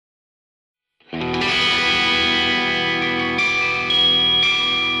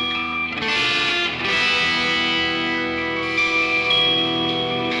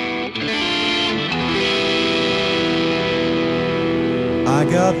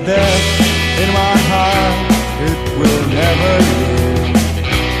death in my heart, it will never leave.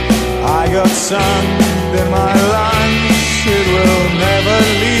 I got sand in my lungs, it will never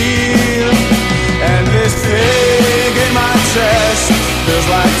leave. And this pig in my chest feels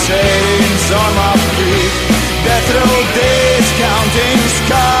like chains on my feet. Death row days counting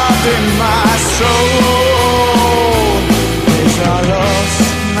scars in my soul. Days are lost,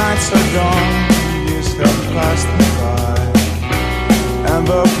 nights are gone, years have passed me by. And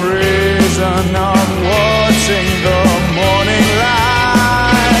the prison of watching the morning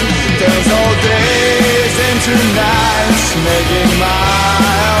light turns all days into nights, making my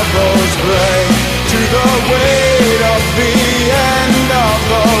elbows break to the weight of the end of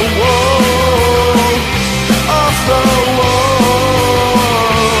the world, of the world.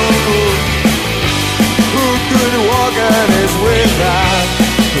 Who could walk at his without?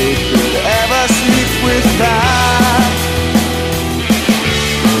 Who could ever sleep without?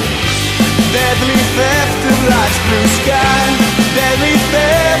 Deadly theft of life's blue sky, deadly theft